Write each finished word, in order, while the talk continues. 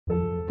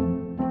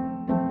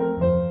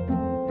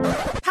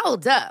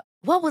Hold up.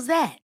 What was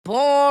that?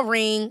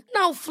 Boring.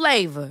 No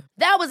flavor.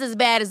 That was as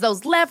bad as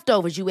those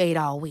leftovers you ate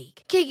all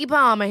week. Keke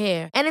Palmer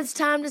here, and it's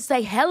time to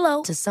say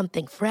hello to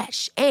something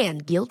fresh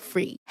and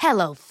guilt-free.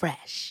 Hello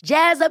Fresh.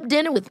 Jazz up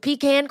dinner with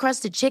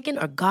pecan-crusted chicken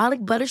or garlic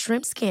butter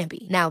shrimp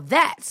scampi. Now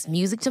that's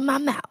music to my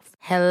mouth.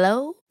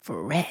 Hello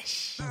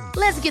Fresh.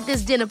 Let's get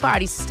this dinner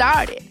party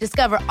started.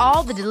 Discover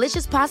all the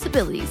delicious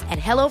possibilities at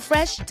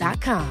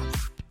hellofresh.com.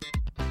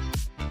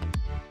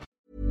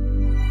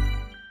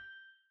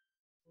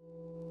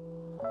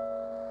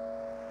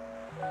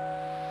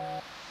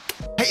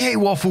 Hey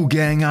Waffle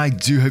Gang, I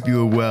do hope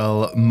you are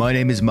well. My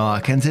name is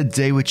Mark and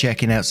today we're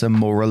checking out some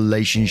more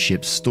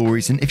relationship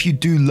stories, and if you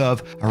do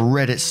love a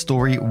Reddit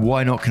story,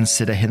 why not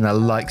consider hitting that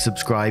like,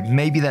 subscribe,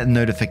 maybe that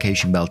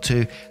notification bell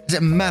too, as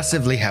it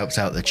massively helps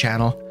out the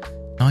channel.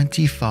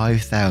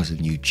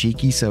 95,000 you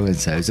cheeky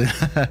so-and-sos.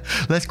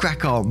 Let's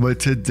crack on with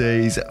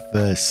today's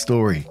first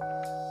story.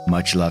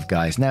 Much love,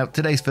 guys. Now,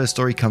 today's first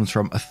story comes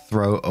from a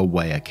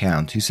throwaway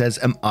account who says,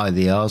 am I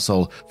the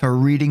arsehole for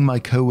reading my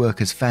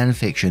co-worker's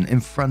fanfiction in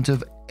front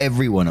of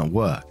everyone at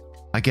work?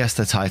 I guess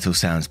the title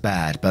sounds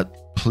bad,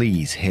 but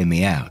please hear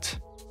me out.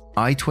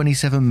 I,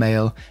 27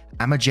 male,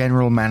 am a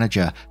general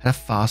manager at a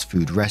fast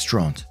food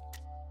restaurant.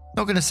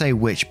 Not going to say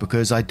which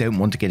because I don't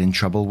want to get in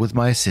trouble with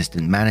my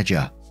assistant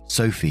manager,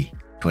 Sophie,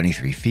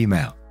 23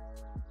 female.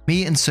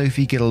 Me and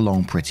Sophie get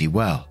along pretty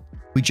well.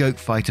 We joke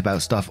fight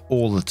about stuff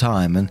all the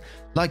time and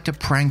like to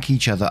prank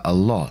each other a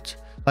lot,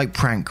 like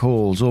prank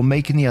calls or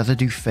making the other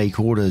do fake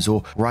orders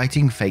or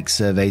writing fake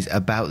surveys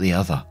about the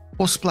other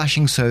or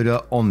splashing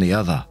soda on the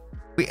other.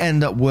 We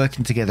end up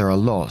working together a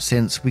lot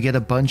since we get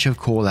a bunch of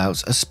call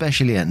outs,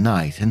 especially at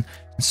night, and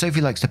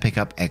Sophie likes to pick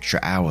up extra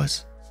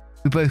hours.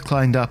 We both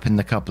climbed up in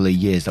the couple of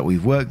years that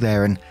we've worked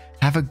there and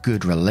have a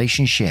good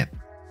relationship.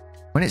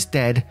 When it's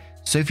dead,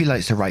 Sophie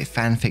likes to write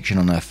fan fiction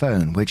on her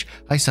phone, which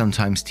I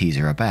sometimes tease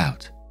her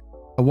about.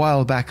 A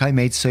while back I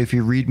made Sophie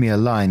read me a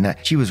line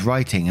that she was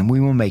writing and we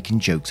were making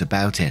jokes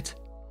about it.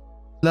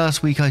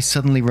 Last week I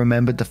suddenly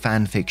remembered the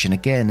fan fiction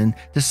again and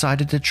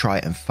decided to try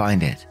and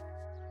find it.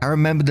 I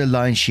remembered the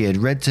line she had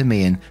read to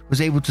me and was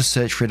able to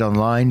search for it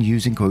online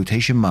using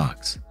quotation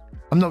marks.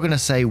 I'm not going to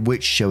say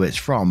which show it's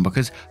from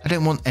because I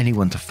don't want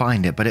anyone to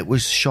find it, but it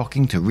was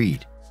shocking to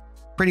read.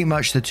 Pretty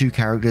much the two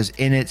characters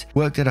in it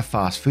worked at a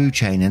fast food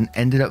chain and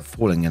ended up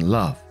falling in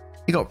love.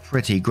 It got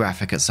pretty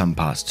graphic at some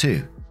parts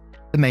too.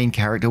 The main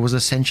character was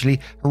essentially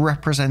a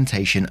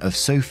representation of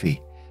Sophie,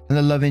 and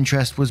the love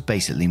interest was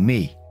basically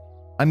me.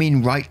 I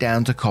mean, right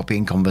down to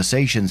copying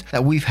conversations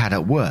that we've had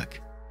at work.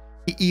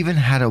 He even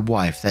had a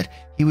wife that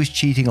he was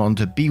cheating on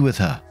to be with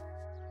her.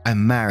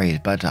 I'm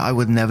married, but I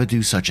would never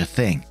do such a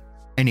thing.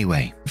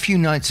 Anyway, a few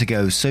nights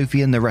ago,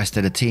 Sophie and the rest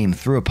of the team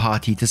threw a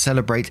party to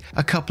celebrate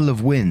a couple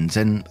of wins,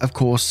 and of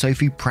course,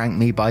 Sophie pranked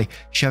me by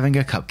shoving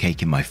a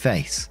cupcake in my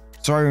face.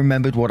 So I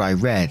remembered what I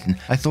read and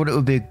I thought it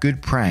would be a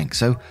good prank,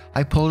 so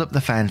I pulled up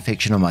the fan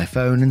fiction on my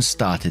phone and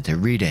started to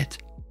read it.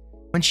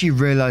 When she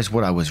realized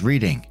what I was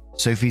reading,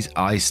 Sophie's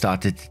eyes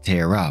started to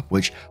tear up,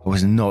 which I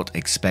was not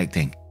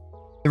expecting.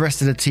 The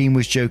rest of the team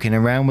was joking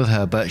around with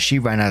her, but she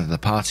ran out of the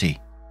party.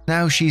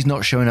 Now she's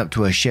not showing up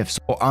to her shifts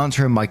or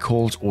answering my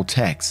calls or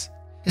texts.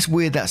 It's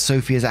weird that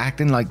Sophie is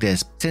acting like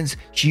this since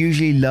she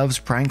usually loves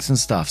pranks and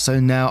stuff, so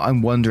now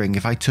I'm wondering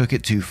if I took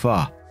it too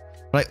far.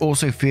 But I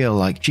also feel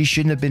like she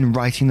shouldn't have been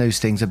writing those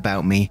things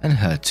about me and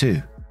her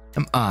too.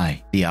 Am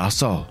I the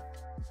arsehole?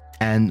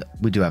 And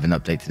we do have an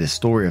update to this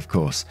story, of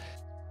course.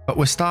 But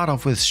we'll start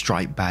off with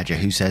Stripe Badger,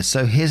 who says,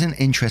 so here's an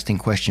interesting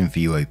question for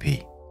you, OP.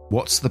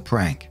 What's the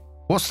prank?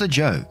 What's the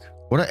joke?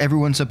 What are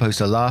everyone supposed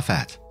to laugh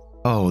at?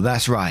 Oh,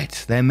 that's right.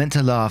 They're meant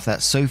to laugh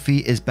that Sophie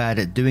is bad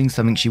at doing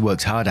something she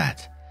works hard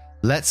at.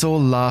 Let's all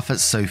laugh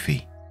at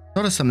Sophie.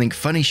 Not at something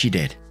funny she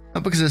did.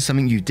 Not because of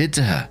something you did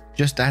to her.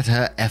 Just at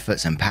her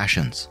efforts and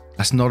passions.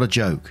 That's not a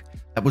joke.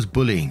 That was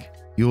bullying.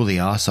 You're the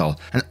arsehole,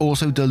 and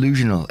also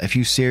delusional if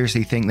you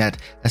seriously think that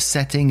a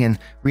setting and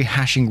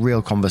rehashing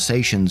real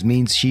conversations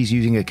means she's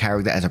using a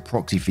character as a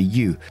proxy for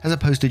you, as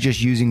opposed to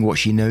just using what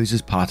she knows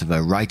as part of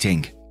her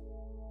writing.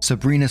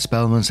 Sabrina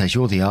Spellman says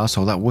you're the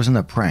arsehole. That wasn't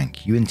a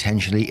prank. You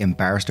intentionally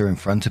embarrassed her in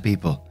front of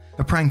people.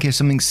 A prank is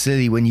something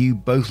silly when you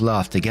both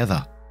laugh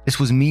together. This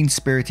was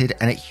mean-spirited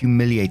and it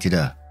humiliated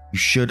her. You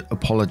should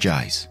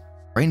apologize.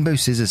 Rainbow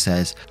Scissor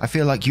says, I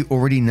feel like you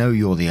already know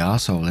you're the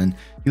arsehole and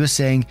you were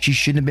saying she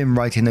shouldn't have been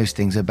writing those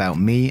things about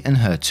me and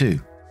her too.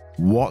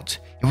 What?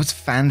 It was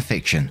fan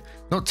fiction,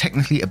 not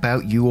technically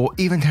about you or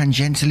even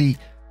tangentially,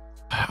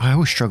 I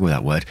always struggle with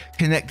that word,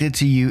 connected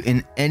to you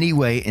in any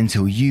way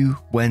until you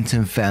went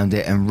and found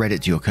it and read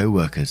it to your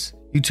co-workers.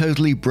 You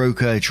totally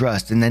broke her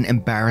trust and then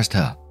embarrassed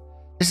her.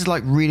 This is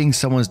like reading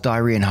someone's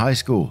diary in high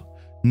school.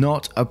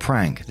 Not a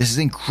prank. This is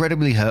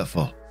incredibly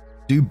hurtful.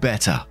 Do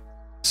better.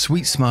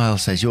 Sweet Smile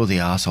says you're the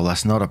arsehole.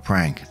 That's not a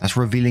prank. That's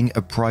revealing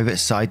a private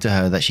side to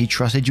her that she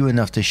trusted you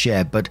enough to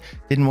share but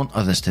didn't want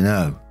others to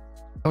know.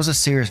 That was a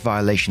serious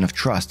violation of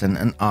trust and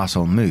an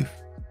arsehole move.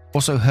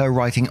 Also, her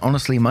writing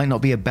honestly might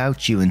not be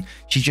about you and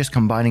she's just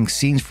combining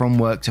scenes from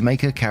work to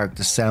make her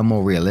character sound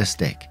more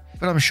realistic.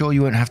 but I'm sure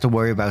you won't have to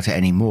worry about it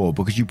anymore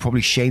because you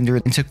probably shamed her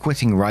into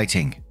quitting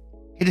writing.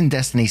 Hidden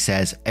Destiny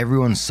says,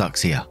 everyone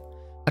sucks here.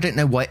 I don't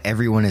know why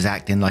everyone is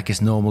acting like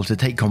it's normal to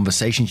take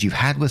conversations you've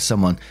had with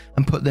someone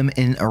and put them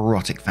in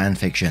erotic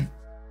fanfiction.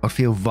 I'd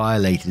feel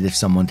violated if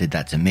someone did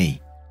that to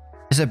me.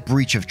 It's a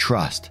breach of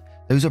trust.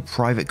 Those are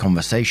private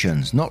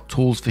conversations, not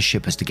tools for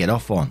shippers to get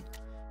off on.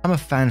 I'm a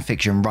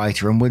fanfiction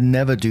writer and would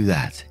never do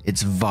that.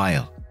 It's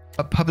vile.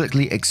 But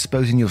publicly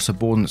exposing your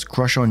subordinate's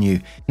crush on you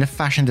in a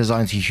fashion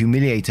designed to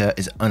humiliate her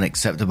is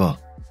unacceptable.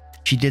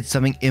 She did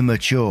something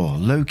immature,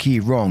 low-key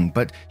wrong,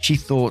 but she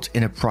thought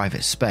in a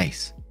private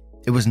space.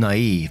 It was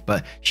naive,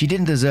 but she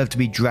didn't deserve to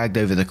be dragged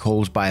over the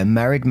coals by a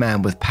married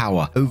man with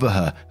power over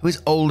her who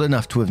is old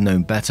enough to have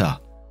known better.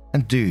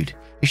 And dude,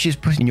 if she's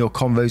putting your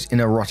convos in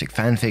erotic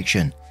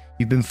fanfiction,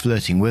 you've been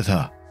flirting with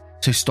her,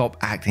 so stop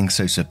acting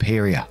so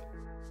superior.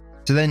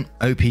 So then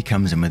OP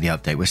comes in with the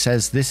update which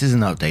says this is an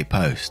update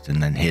post,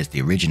 and then here's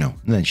the original,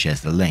 and then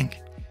shares the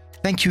link.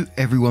 Thank you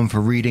everyone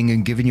for reading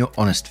and giving your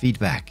honest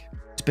feedback.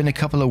 It's been a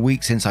couple of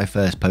weeks since I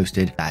first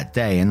posted that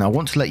day, and I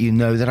want to let you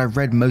know that I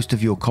read most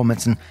of your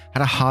comments and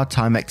had a hard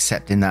time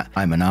accepting that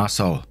I'm an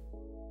arsehole.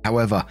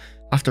 However,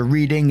 after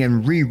reading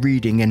and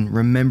rereading and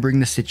remembering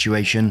the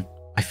situation,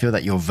 I feel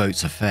that your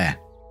votes are fair.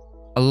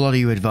 A lot of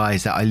you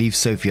advised that I leave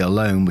Sophie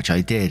alone, which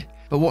I did,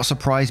 but what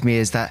surprised me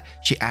is that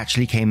she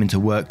actually came into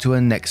work to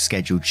her next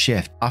scheduled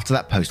shift after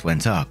that post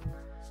went up.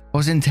 I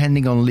was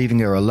intending on leaving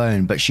her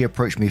alone, but she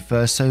approached me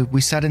first, so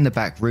we sat in the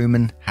back room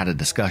and had a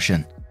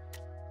discussion.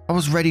 I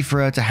was ready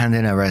for her to hand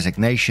in her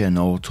resignation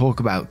or talk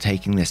about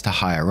taking this to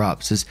higher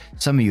ups, as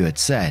some of you had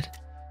said,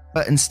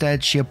 but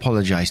instead she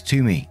apologized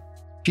to me.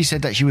 She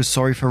said that she was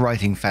sorry for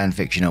writing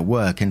fanfiction at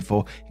work and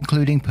for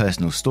including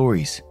personal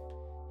stories.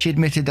 She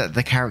admitted that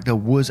the character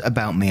was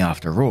about me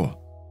after all.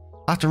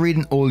 After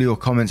reading all your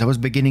comments, I was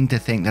beginning to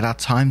think that our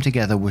time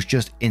together was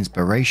just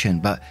inspiration,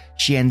 but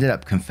she ended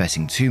up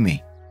confessing to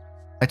me.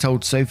 I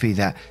told Sophie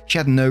that she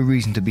had no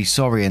reason to be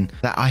sorry and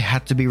that I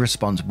had to be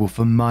responsible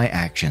for my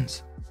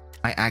actions.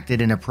 I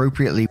acted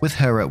inappropriately with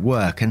her at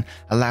work and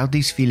allowed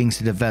these feelings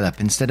to develop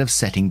instead of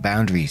setting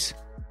boundaries.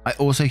 I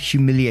also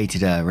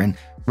humiliated her and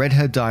read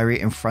her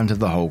diary in front of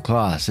the whole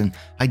class, and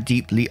I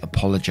deeply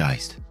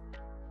apologized.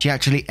 She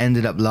actually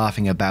ended up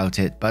laughing about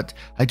it, but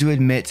I do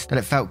admit that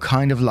it felt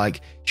kind of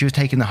like she was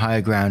taking the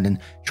higher ground and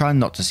trying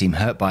not to seem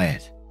hurt by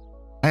it.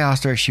 I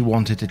asked her if she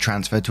wanted to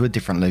transfer to a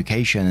different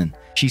location, and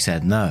she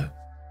said no.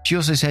 She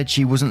also said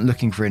she wasn't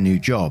looking for a new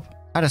job.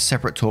 I had a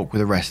separate talk with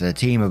the rest of the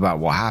team about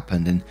what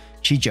happened, and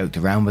she joked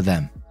around with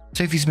them.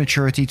 Sophie's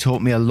maturity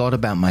taught me a lot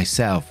about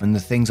myself and the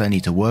things I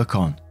need to work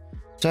on.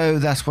 So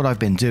that's what I've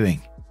been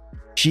doing.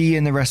 She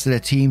and the rest of the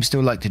team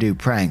still like to do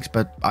pranks,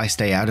 but I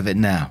stay out of it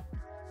now.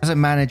 As a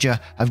manager,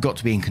 I've got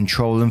to be in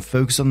control and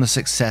focus on the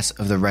success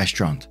of the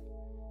restaurant.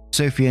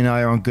 Sophie and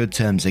I are on good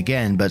terms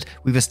again, but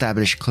we've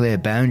established clear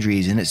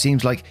boundaries and it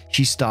seems like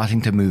she's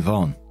starting to move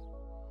on.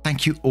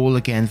 Thank you all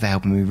again for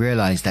helping me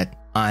realize that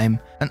I'm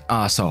an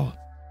arsehole.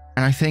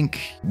 And I think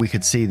we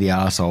could see the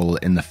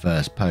arsehole in the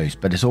first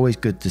post, but it's always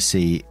good to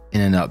see in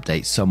an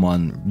update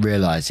someone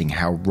realizing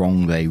how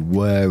wrong they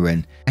were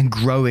and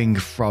growing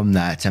from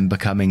that and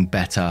becoming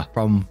better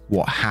from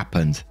what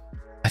happened.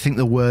 I think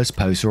the worst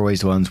posts are always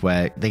the ones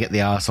where they get the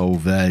arsehole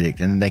verdict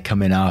and then they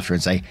come in after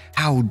and say,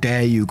 how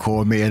dare you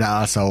call me an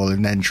arsehole,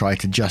 and then try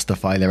to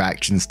justify their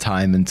actions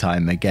time and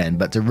time again.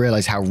 But to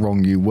realize how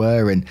wrong you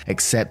were and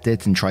accept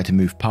it and try to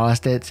move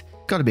past it,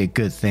 got to be a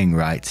good thing,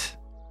 right?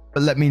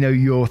 But let me know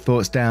your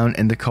thoughts down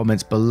in the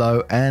comments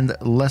below, and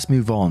let's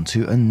move on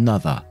to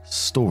another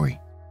story.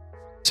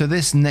 So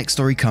this next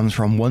story comes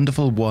from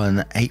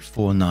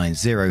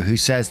Wonderful18490, who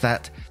says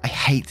that I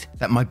hate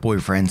that my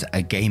boyfriend's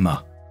a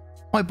gamer.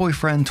 My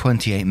boyfriend,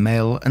 28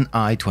 male, and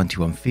I,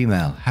 21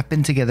 female, have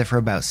been together for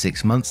about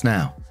 6 months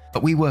now,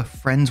 but we were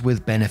friends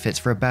with benefits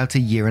for about a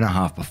year and a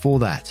half before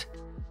that.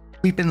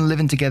 We've been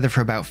living together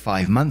for about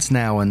 5 months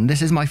now, and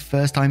this is my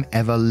first time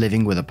ever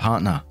living with a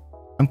partner.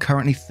 I'm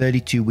currently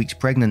 32 weeks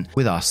pregnant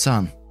with our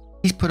son.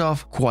 He's put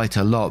off quite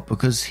a lot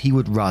because he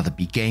would rather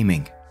be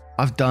gaming.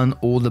 I've done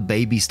all the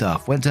baby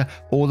stuff, went to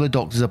all the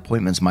doctor's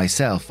appointments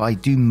myself, I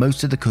do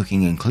most of the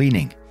cooking and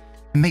cleaning.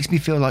 It makes me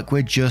feel like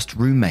we're just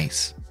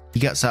roommates. He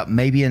gets up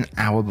maybe an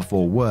hour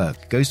before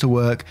work, goes to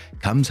work,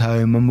 comes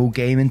home, and will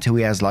game until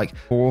he has like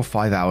 4 or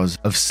 5 hours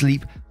of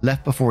sleep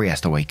left before he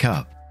has to wake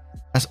up.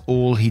 That's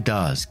all he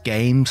does: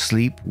 game,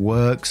 sleep,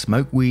 work,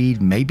 smoke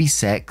weed, maybe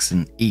sex,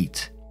 and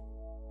eat.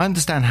 I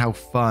understand how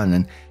fun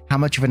and how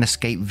much of an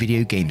escape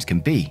video games can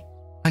be.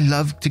 I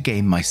love to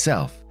game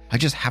myself. I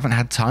just haven't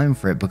had time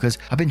for it because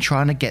I've been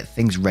trying to get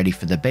things ready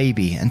for the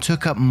baby and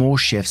took up more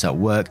shifts at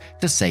work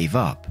to save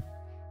up.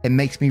 It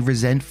makes me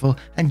resentful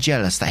and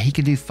jealous that he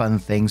can do fun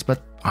things,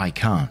 but I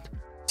can't.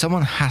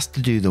 Someone has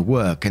to do the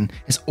work, and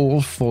it's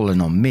all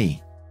fallen on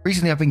me.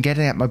 Recently, I've been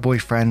getting at my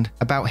boyfriend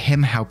about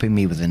him helping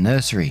me with the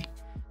nursery.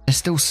 There's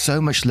still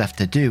so much left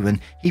to do, and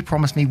he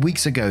promised me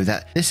weeks ago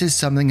that this is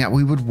something that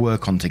we would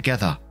work on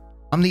together.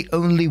 I'm the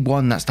only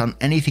one that's done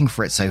anything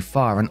for it so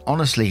far, and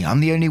honestly, I'm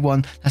the only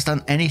one that's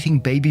done anything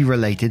baby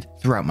related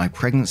throughout my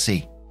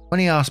pregnancy. When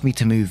he asked me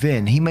to move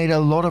in, he made a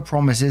lot of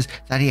promises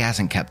that he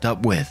hasn't kept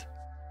up with.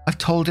 I've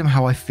told him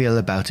how I feel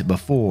about it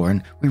before,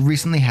 and we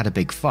recently had a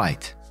big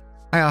fight.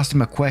 I asked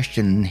him a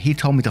question and he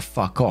told me to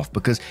fuck off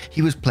because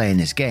he was playing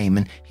his game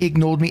and he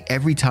ignored me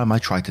every time I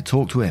tried to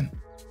talk to him.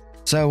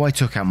 So I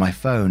took out my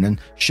phone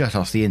and shut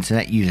off the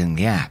internet using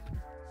the app.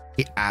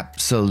 He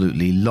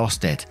absolutely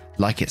lost it,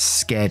 like it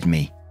scared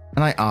me,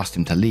 and I asked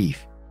him to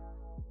leave.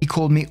 He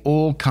called me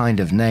all kind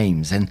of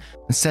names and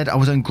said I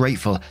was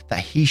ungrateful that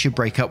he should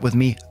break up with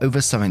me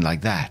over something like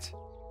that.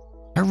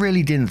 I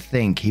really didn't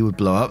think he would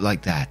blow up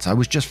like that. I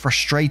was just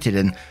frustrated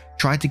and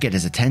tried to get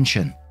his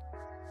attention.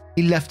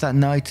 He left that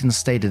night and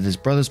stayed at his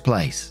brother's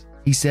place.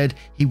 He said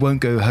he won't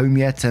go home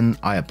yet and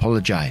I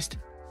apologized.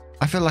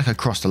 I feel like I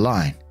crossed a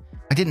line.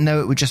 I didn't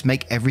know it would just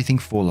make everything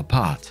fall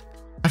apart.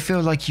 I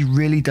feel like he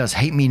really does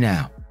hate me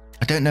now.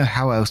 I don't know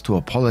how else to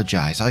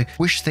apologize. I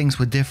wish things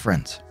were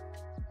different.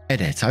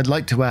 Edit, I'd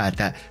like to add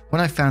that when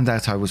I found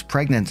out I was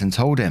pregnant and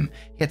told him,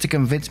 he had to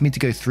convince me to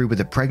go through with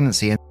the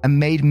pregnancy and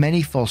made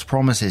many false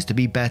promises to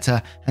be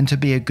better and to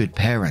be a good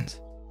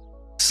parent.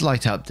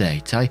 Slight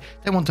update, I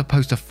don't want to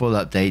post a full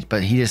update,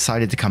 but he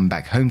decided to come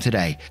back home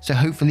today, so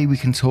hopefully we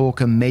can talk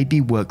and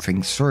maybe work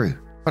things through.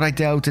 But I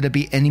doubt it'll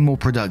be any more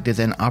productive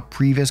than our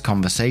previous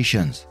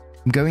conversations.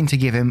 I'm going to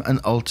give him an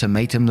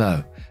ultimatum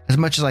though, as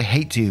much as I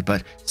hate to,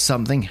 but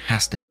something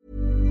has to.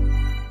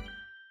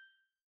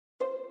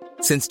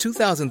 Since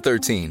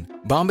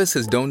 2013, Bombas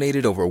has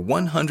donated over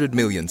 100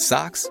 million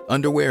socks,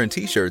 underwear, and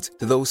T-shirts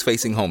to those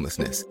facing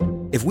homelessness.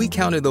 If we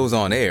counted those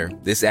on air,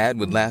 this ad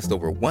would last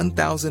over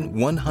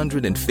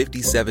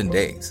 1,157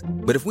 days.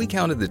 But if we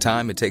counted the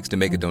time it takes to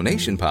make a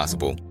donation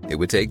possible, it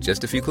would take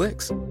just a few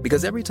clicks.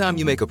 Because every time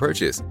you make a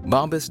purchase,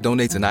 Bombas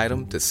donates an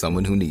item to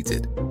someone who needs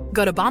it.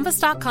 Go to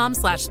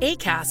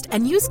bombas.com/ACAST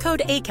and use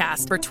code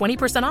ACAST for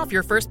 20% off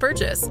your first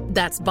purchase.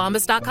 That's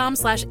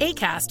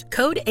bombas.com/ACAST,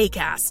 code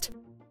ACAST.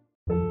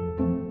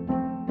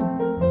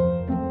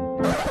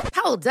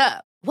 Hold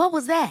up. What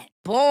was that?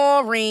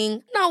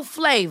 Boring. No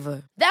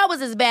flavor. That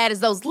was as bad as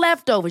those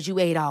leftovers you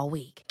ate all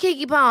week.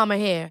 Keke Palmer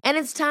here, and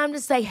it's time to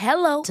say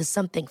hello to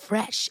something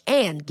fresh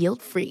and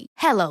guilt-free.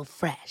 Hello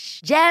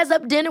Fresh. Jazz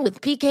up dinner with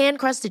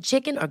pecan-crusted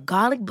chicken or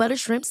garlic butter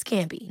shrimp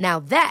scampi. Now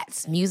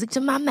that's music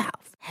to my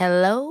mouth.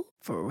 Hello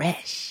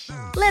Fresh.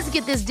 Let's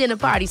get this dinner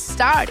party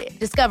started.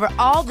 Discover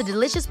all the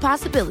delicious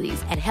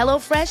possibilities at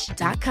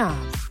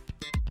hellofresh.com.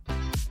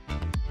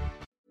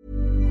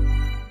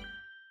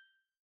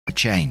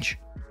 Change.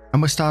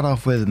 And we'll start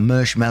off with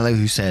Marshmallow,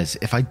 who says,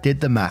 if I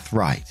did the math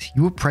right,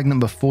 you were pregnant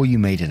before you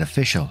made it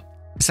official.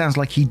 It sounds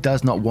like he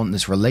does not want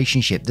this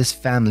relationship, this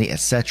family,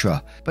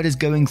 etc., but is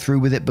going through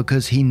with it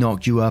because he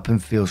knocked you up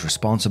and feels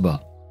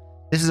responsible.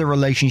 This is a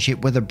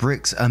relationship where the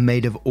bricks are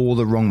made of all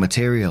the wrong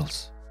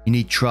materials. You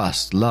need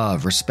trust,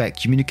 love,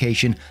 respect,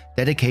 communication,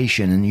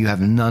 dedication, and you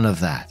have none of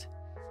that.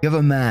 You have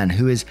a man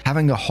who is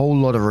having a whole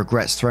lot of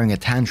regrets, throwing a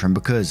tantrum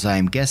because, I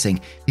am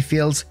guessing, he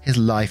feels his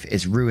life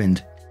is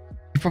ruined.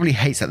 He probably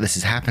hates that this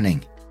is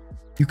happening.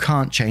 You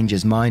can't change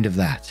his mind of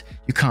that.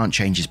 You can't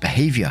change his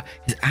behavior,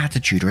 his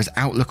attitude, or his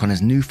outlook on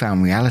his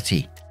newfound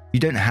reality. You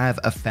don't have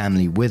a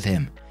family with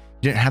him.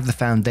 You don't have the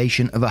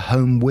foundation of a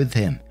home with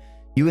him.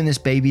 You and this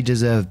baby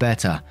deserve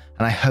better,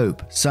 and I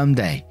hope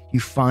someday you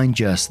find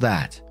just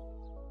that.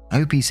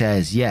 Opie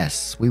says,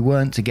 yes, we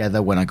weren't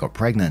together when I got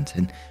pregnant,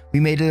 and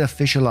we made it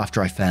official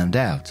after I found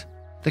out.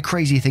 The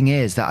crazy thing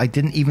is that I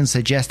didn't even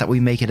suggest that we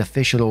make it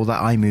official or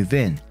that I move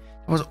in.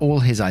 That was all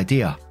his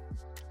idea.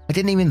 I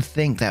didn't even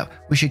think that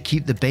we should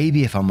keep the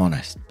baby, if I'm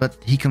honest, but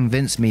he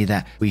convinced me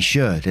that we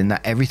should and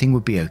that everything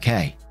would be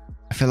okay.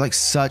 I feel like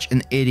such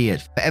an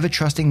idiot for ever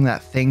trusting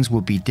that things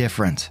would be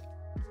different.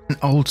 An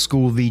old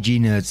school VG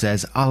nerd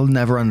says, I'll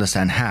never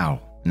understand how,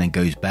 and then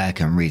goes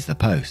back and reads the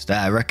post.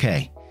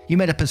 Okay. You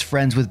met up as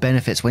friends with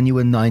benefits when you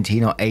were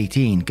 19 or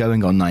 18,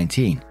 going on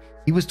 19.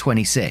 He was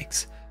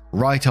 26.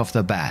 Right off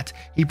the bat,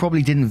 he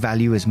probably didn't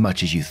value as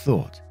much as you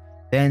thought.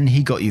 Then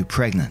he got you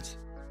pregnant.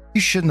 You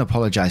shouldn't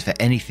apologize for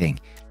anything.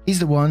 He's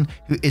the one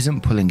who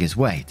isn't pulling his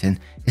weight and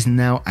is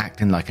now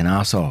acting like an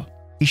arsehole.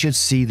 He should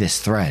see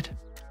this thread.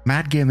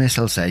 Mad Gear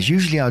Missile says,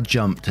 usually I'll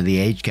jump to the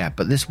age gap,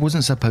 but this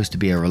wasn't supposed to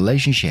be a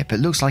relationship.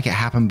 It looks like it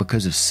happened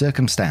because of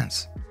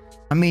circumstance.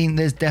 I mean,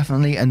 there's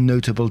definitely a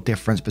notable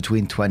difference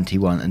between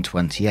 21 and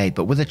 28,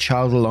 but with a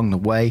child along the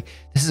way,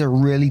 this is a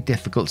really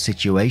difficult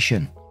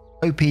situation.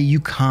 OP, you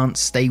can't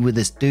stay with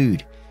this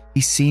dude. He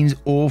seems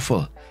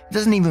awful. It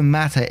doesn't even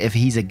matter if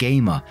he's a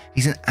gamer.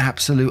 He's an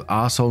absolute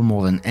arsehole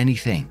more than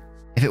anything.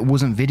 If it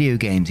wasn't video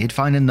games, he'd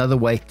find another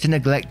way to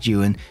neglect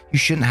you and you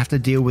shouldn't have to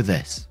deal with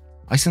this.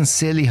 I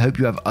sincerely hope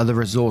you have other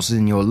resources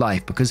in your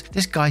life because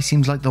this guy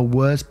seems like the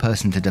worst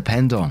person to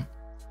depend on.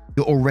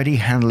 You're already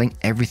handling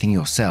everything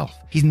yourself.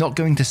 He's not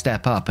going to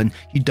step up and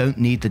you don't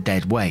need the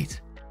dead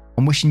weight.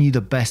 I'm wishing you the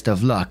best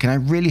of luck and I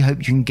really hope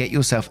you can get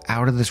yourself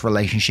out of this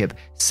relationship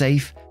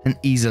safe and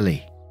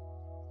easily.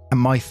 And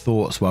my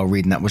thoughts while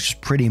reading that was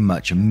just pretty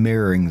much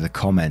mirroring the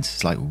comments.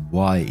 It's like,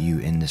 why are you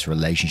in this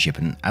relationship?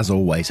 And as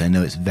always, I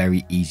know it's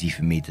very easy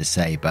for me to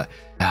say, but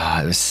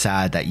it was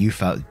sad that you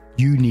felt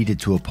you needed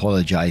to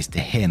apologize to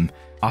him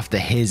after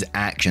his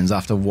actions,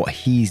 after what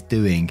he's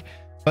doing.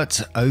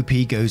 But OP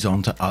goes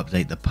on to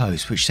update the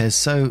post, which says,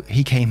 so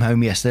he came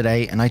home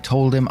yesterday and I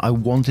told him I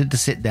wanted to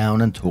sit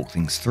down and talk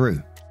things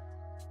through.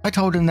 I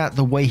told him that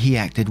the way he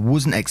acted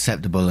wasn't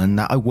acceptable and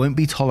that I won't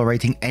be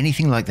tolerating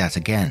anything like that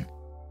again.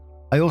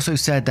 I also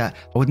said that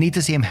I would need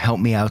to see him help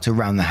me out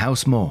around the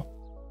house more.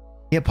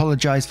 He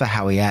apologized for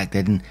how he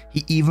acted and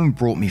he even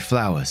brought me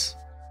flowers.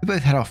 We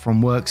both had off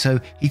from work, so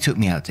he took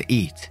me out to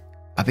eat.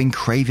 I've been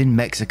craving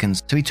Mexican,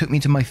 so he took me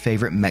to my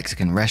favorite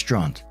Mexican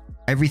restaurant.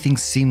 Everything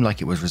seemed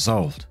like it was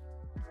resolved.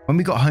 When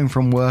we got home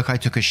from work, I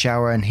took a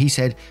shower and he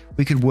said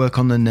we could work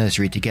on the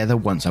nursery together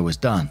once I was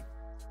done.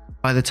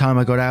 By the time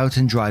I got out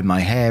and dried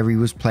my hair, he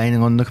was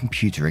playing on the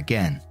computer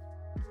again.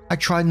 I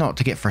tried not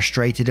to get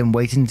frustrated and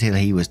waited until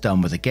he was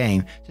done with the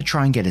game to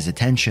try and get his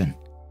attention.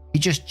 He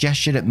just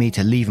gestured at me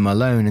to leave him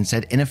alone and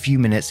said in a few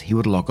minutes he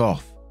would log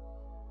off.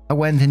 I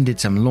went and did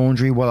some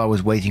laundry while I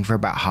was waiting for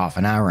about half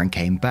an hour and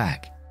came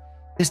back.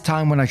 This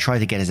time when I tried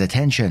to get his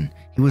attention,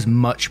 he was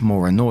much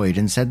more annoyed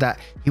and said that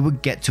he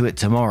would get to it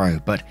tomorrow,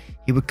 but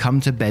he would come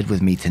to bed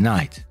with me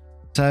tonight.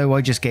 So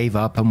I just gave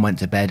up and went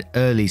to bed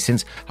early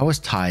since I was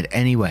tired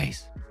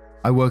anyways.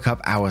 I woke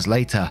up hours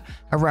later,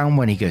 around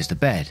when he goes to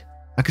bed.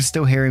 I could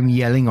still hear him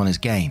yelling on his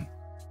game.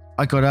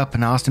 I got up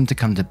and asked him to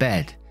come to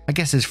bed. I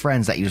guess his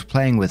friends that he was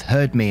playing with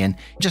heard me and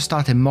just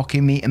started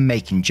mocking me and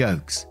making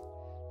jokes.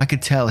 I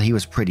could tell he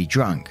was pretty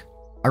drunk.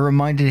 I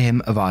reminded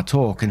him of our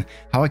talk and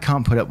how I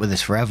can't put up with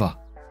this forever.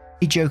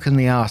 He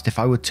jokingly asked if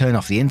I would turn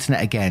off the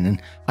internet again,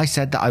 and I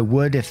said that I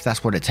would if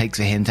that's what it takes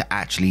for him to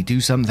actually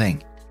do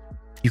something.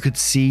 You could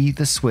see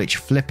the switch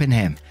flip in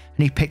him,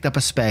 and he picked up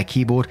a spare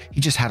keyboard he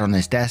just had on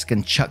his desk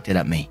and chucked it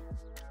at me.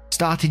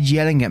 Started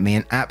yelling at me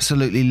and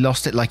absolutely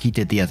lost it like he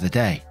did the other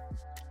day.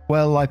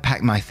 Well, I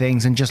packed my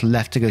things and just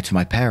left to go to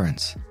my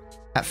parents.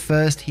 At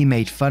first, he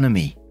made fun of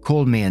me,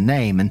 called me a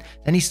name, and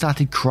then he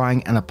started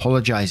crying and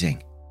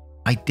apologizing.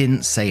 I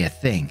didn't say a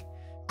thing,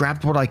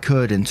 grabbed what I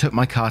could and took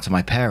my car to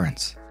my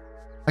parents.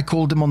 I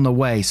called him on the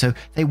way, so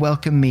they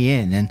welcomed me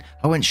in and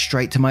I went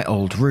straight to my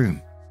old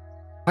room.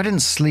 I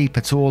didn't sleep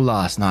at all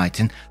last night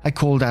and I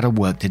called out of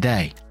work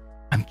today.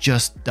 I'm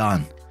just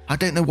done. I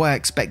don't know why I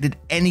expected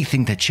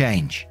anything to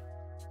change.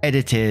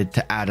 Edited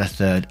to add a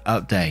third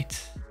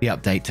update. The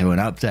update to an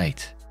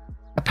update.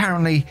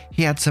 Apparently,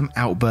 he had some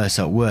outbursts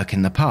at work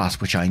in the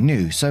past, which I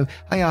knew, so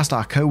I asked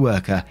our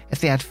co-worker if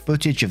they had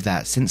footage of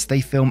that since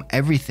they film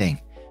everything.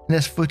 And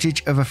there's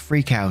footage of a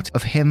freakout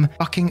of him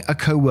fucking a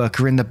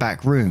co-worker in the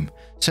back room,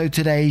 so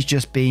today's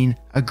just been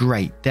a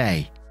great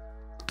day.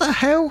 What the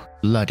hell?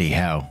 Bloody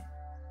hell.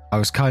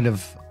 I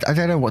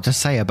don't know what to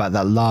say about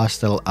that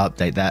last little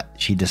update that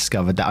she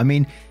discovered that. I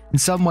mean, in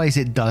some ways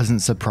it doesn't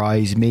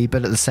surprise me,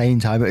 but at the same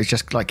time it was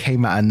just like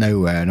came out of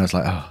nowhere and I was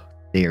like, oh,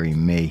 dearie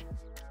me.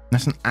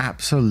 That's an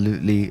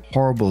absolutely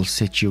horrible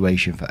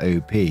situation for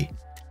OP.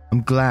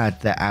 I'm glad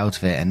they're out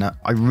of it and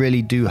I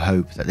really do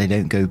hope that they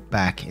don't go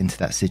back into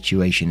that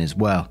situation as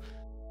well.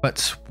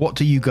 But what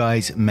do you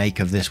guys make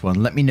of this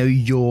one? Let me know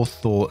your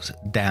thoughts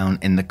down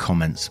in the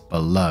comments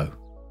below.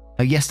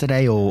 Now,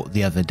 yesterday or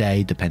the other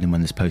day, depending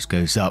when this post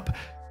goes up,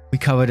 we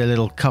covered a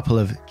little couple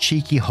of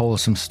cheeky,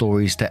 wholesome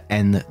stories to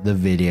end the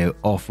video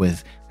off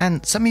with.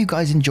 And some of you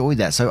guys enjoyed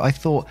that, so I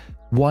thought,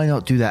 why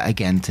not do that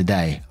again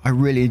today? I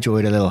really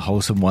enjoyed a little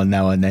wholesome one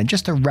now and then,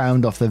 just to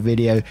round off the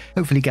video,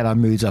 hopefully get our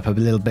moods up a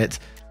little bit.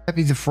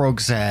 Peppy the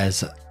Frog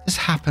says, this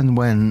happened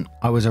when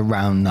I was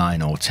around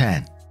 9 or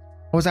 10.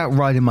 I was out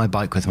riding my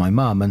bike with my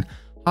mum and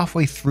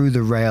halfway through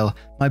the rail,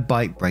 my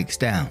bike breaks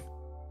down.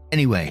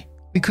 Anyway,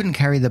 we couldn't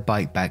carry the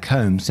bike back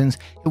home since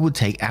it would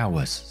take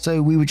hours,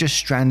 so we were just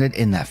stranded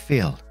in that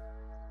field.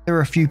 There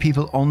were a few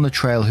people on the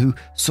trail who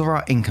saw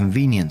our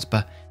inconvenience,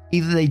 but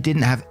either they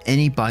didn't have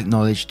any bike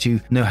knowledge to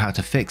know how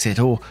to fix it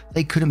or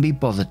they couldn't be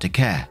bothered to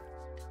care.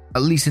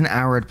 At least an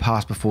hour had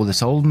passed before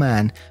this old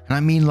man, and I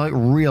mean like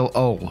real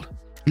old,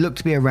 he looked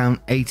to be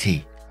around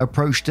 80,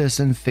 approached us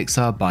and fixed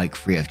our bike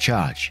free of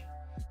charge.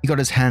 He got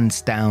his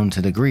hands down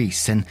to the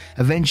grease and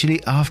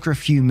eventually after a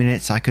few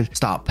minutes I could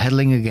start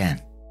pedaling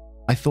again.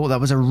 I thought that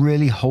was a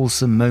really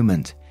wholesome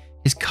moment,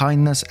 his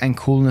kindness and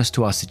coolness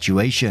to our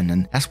situation,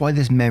 and that's why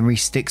this memory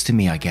sticks to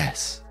me, I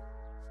guess.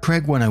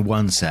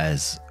 Craig101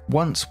 says,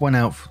 once went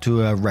out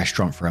to a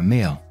restaurant for a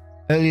meal.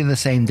 Earlier the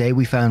same day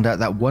we found out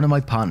that one of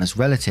my partner's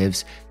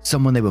relatives,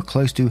 someone they were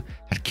close to,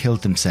 had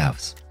killed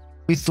themselves.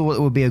 We thought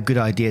it would be a good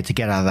idea to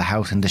get out of the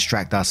house and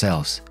distract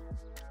ourselves.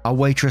 Our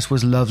waitress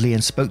was lovely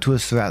and spoke to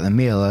us throughout the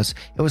meal as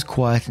it was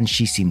quiet and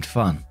she seemed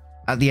fun.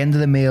 At the end of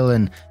the meal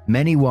and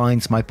many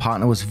wines, my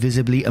partner was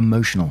visibly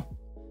emotional.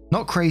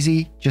 Not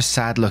crazy, just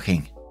sad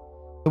looking.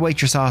 The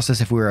waitress asked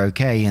us if we were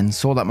okay and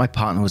saw that my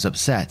partner was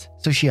upset,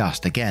 so she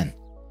asked again.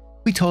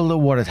 We told her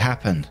what had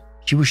happened.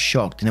 She was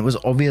shocked and it was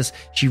obvious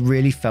she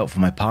really felt for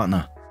my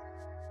partner.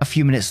 A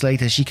few minutes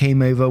later, she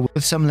came over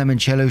with some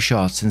limoncello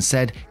shots and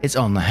said it's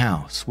on the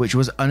house, which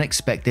was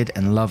unexpected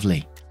and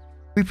lovely.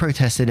 We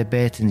protested a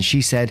bit and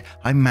she said,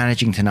 I'm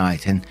managing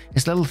tonight and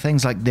it's little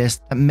things like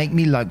this that make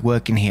me like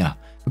working here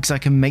because I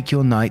can make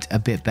your night a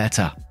bit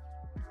better.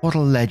 What a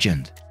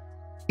legend.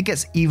 It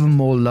gets even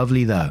more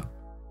lovely though.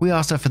 We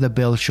asked her for the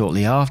bill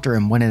shortly after,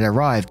 and when it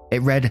arrived,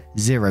 it read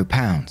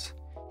 £0.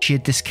 She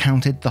had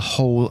discounted the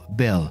whole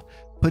bill,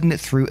 putting it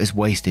through as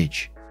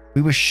wastage.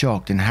 We were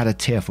shocked and had a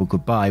tearful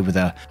goodbye with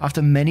her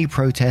after many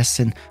protests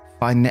and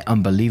finding it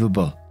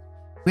unbelievable.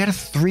 We had a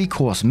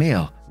 3-course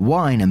meal,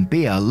 wine and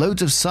beer,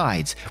 loads of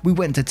sides. We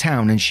went to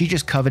town and she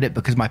just covered it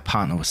because my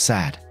partner was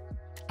sad.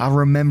 I'll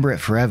remember it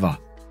forever.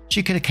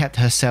 She could have kept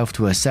herself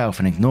to herself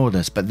and ignored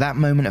us, but that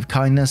moment of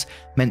kindness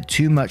meant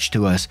too much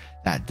to us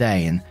that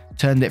day and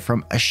turned it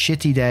from a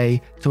shitty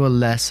day to a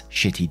less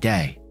shitty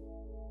day.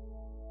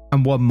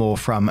 And one more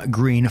from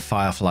Green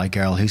Firefly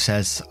Girl, who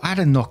says, I had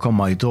a knock on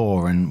my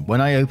door, and when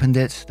I opened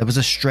it, there was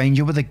a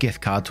stranger with a gift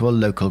card to a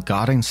local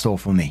garden store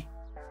for me.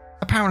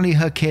 Apparently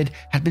her kid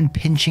had been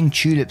pinching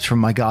tulips from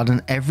my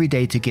garden every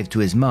day to give to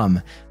his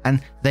mum,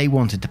 and they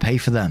wanted to pay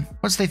for them.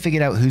 Once they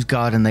figured out whose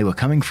garden they were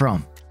coming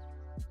from,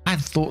 I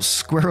had thought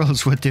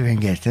squirrels were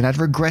doing it and had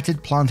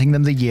regretted planting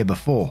them the year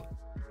before,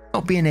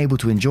 not being able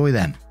to enjoy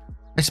them.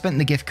 I spent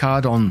the gift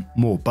card on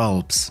more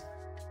bulbs.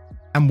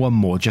 And one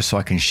more, just so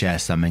I can share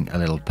something a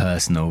little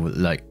personal.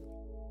 Like,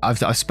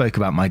 I've spoke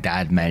about my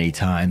dad many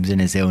times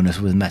and his illness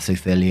with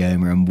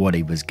mesothelioma and what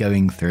he was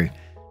going through.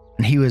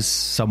 And he was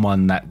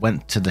someone that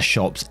went to the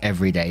shops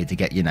every day to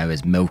get,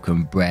 his milk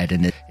and bread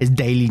and his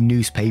daily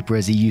newspaper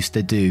as he used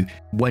to do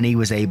when he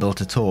was able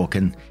to talk.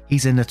 And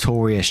he's a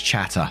notorious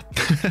chatter.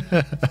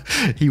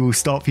 He will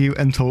stop you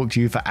and talk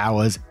to you for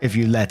hours if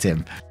you let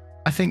him.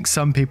 I think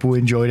some people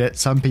enjoyed it.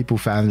 Some people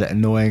found it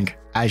annoying,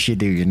 as you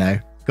do,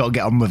 Got to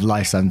get on with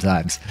life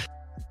sometimes.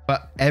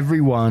 But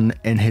everyone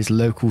in his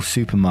local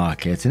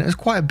supermarket, and it was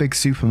quite a big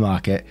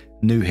supermarket,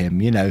 knew him.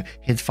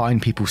 He'd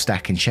find people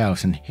stacking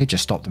shelves and he'd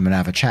just stop them and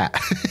have a chat.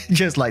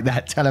 Just like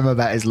that, tell him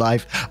about his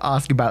life,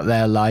 ask about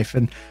their life.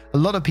 And a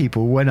lot of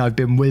people, when I've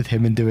been with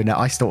him and doing it,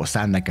 I sort of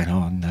stand there going,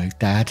 oh no,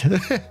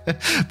 Dad.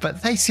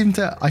 But they seem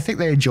to, I think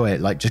they enjoy it,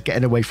 like just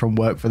getting away from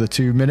work for the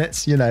 2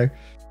 minutes,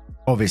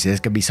 Obviously, there's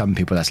going to be some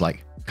people that's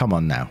like, come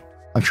on now,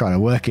 I'm trying to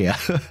work here.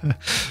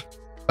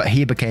 But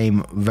he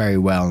became very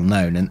well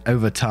known, and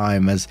over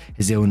time as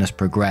his illness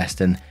progressed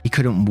and he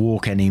couldn't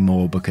walk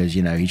anymore because,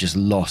 he just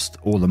lost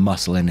all the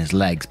muscle in his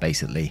legs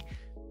basically.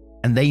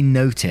 And they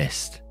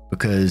noticed,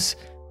 because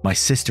my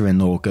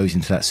sister-in-law goes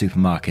into that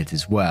supermarket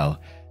as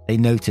well, they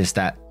noticed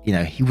that,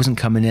 he wasn't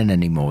coming in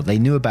anymore. They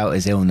knew about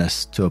his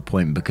illness to a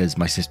point because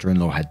my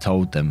sister-in-law had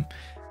told them,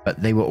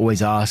 but they were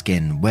always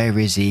asking, where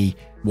is he?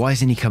 Why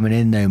isn't he coming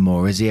in no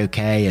more? Is he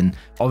okay? And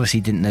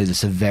obviously didn't know the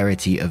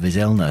severity of his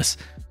illness.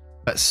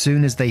 But as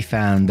soon as they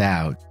found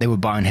out, they were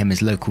buying him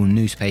his local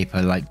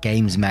newspaper, like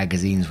games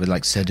magazines with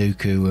like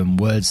Sudoku and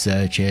word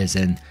searches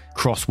and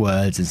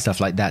crosswords and stuff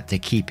like that to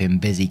keep him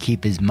busy,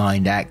 keep his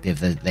mind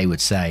active, as they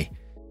would say.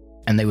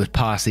 And they would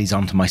pass these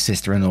on to my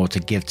sister-in-law to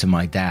give to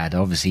my dad.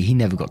 Obviously, he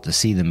never got to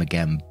see them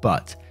again,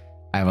 but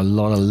I have a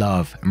lot of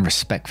love and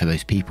respect for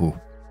those people.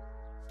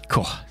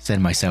 Cool,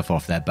 send myself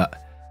off there,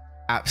 but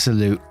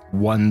absolute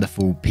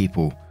wonderful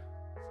people.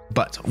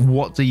 But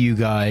what do you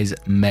guys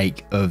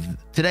make of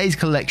today's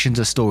collections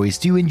of stories?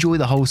 Do you enjoy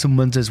the wholesome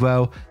ones as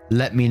well?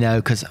 Let me know,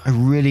 because I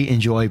really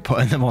enjoy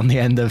putting them on the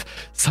end of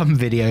some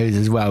videos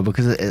as well,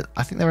 because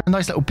I think they're a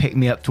nice little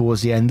pick-me-up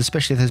towards the end,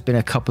 especially if there's been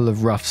a couple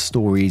of rough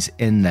stories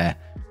in there.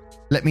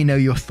 Let me know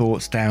your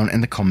thoughts down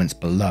in the comments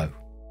below.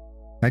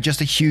 Now,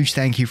 just a huge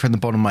thank you from the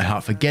bottom of my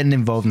heart for getting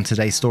involved in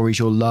today's stories.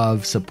 Your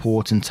love,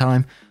 support and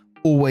time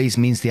always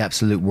means the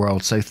absolute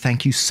world. So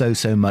thank you so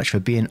much for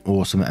being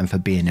awesome and for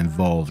being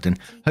involved. And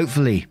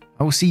hopefully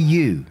I will see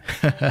you,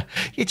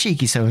 you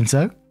cheeky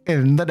so-and-so,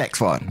 in the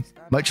next one.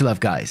 Much love,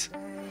 guys.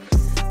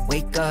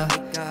 Wake up,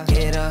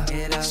 get up,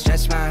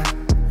 stretch my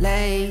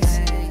legs,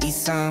 eat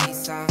some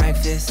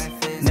breakfast,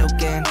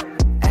 milk and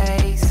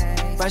eggs,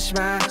 brush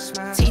my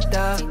teeth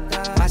up,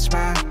 wash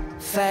my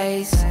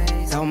face,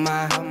 throw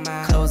my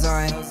clothes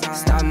on,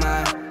 start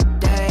my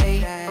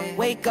day.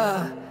 Wake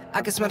up,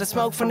 I can smell the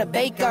smoke from the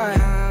bacon.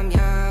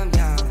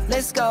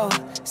 Let's go,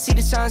 see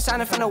the sun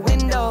shining from the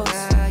windows.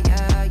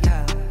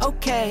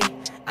 Okay,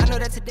 I know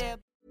that today.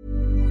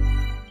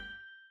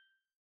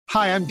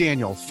 Hi, I'm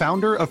Daniel,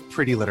 founder of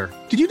Pretty Litter.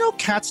 Did you know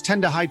cats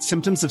tend to hide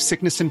symptoms of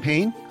sickness and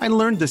pain? I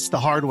learned this the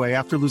hard way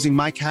after losing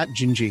my cat,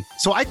 Gingy.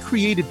 So I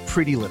created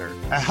Pretty Litter,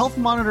 a health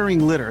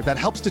monitoring litter that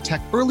helps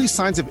detect early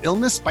signs of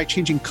illness by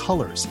changing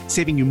colors,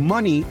 saving you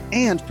money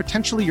and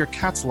potentially your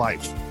cat's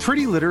life.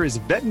 Pretty Litter is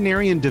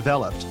veterinarian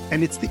developed,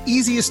 and it's the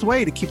easiest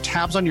way to keep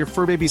tabs on your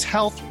fur baby's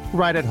health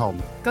right at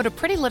home. Go to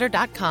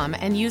prettylitter.com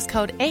and use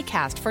code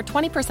ACAST for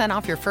 20%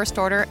 off your first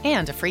order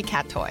and a free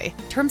cat toy.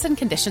 Terms and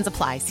conditions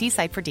apply. See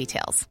site for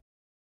details.